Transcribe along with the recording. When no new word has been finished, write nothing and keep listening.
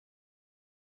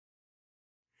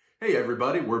Hey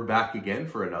everybody, we're back again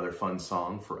for another fun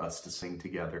song for us to sing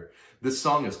together. This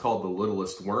song is called The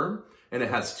Littlest Worm, and it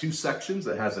has two sections.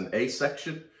 It has an A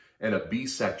section and a B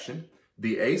section.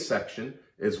 The A section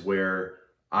is where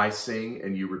I sing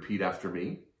and you repeat after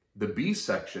me. The B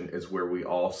section is where we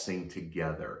all sing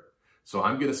together. So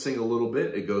I'm going to sing a little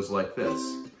bit. It goes like this.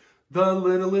 The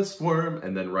littlest worm,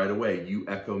 and then right away you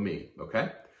echo me, okay?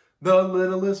 The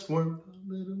littlest worm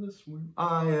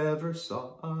I ever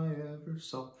saw.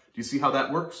 Do you see how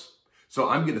that works? So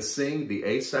I'm going to sing the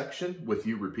A section with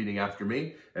you repeating after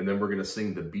me, and then we're going to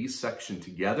sing the B section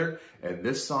together, and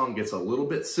this song gets a little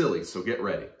bit silly, so get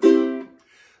ready. The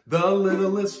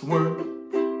littlest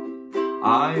worm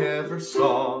I ever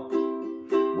saw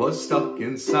was stuck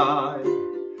inside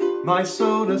my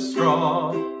soda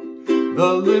straw.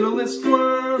 The littlest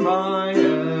worm I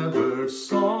ever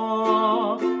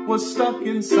saw was stuck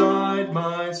inside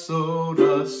my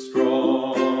soda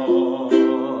straw.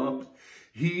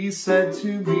 He said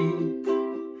to me,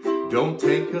 don't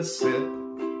take a sip,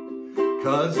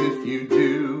 'cause if you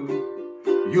do,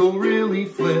 you'll really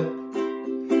flip.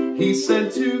 He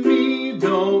said to me,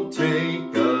 don't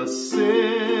take a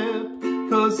sip,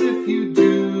 'cause if you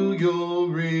do, you'll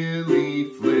really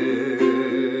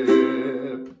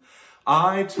flip.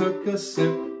 I took a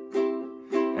sip,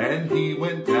 and he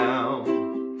went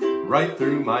down right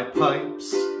through my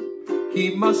pipes.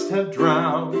 He must have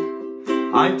drowned.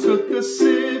 I took a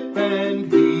sip,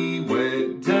 and he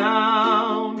went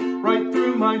down right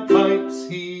through my pipes.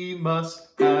 He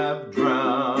must have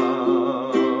drowned.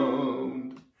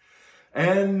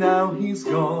 And now he's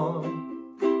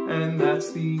gone, and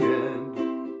that's the end.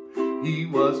 He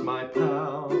was my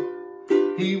pal,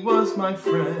 he was my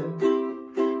friend.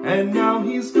 And now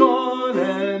he's gone,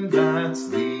 and that's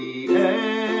the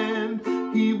end.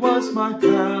 He was my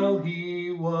pal,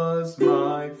 he was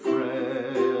my friend.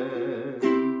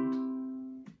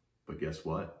 But guess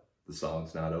what? The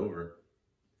song's not over.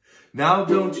 Now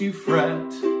don't you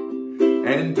fret,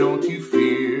 and don't you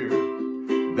fear.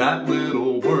 That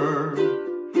little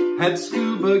worm had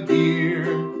scuba gear.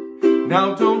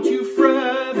 Now don't you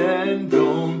fret, and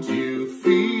don't you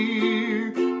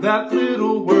fear. That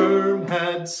little worm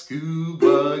had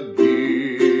scuba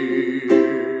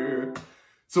gear.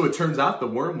 So it turns out the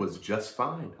worm was just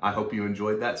fine. I hope you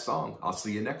enjoyed that song. I'll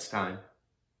see you next time.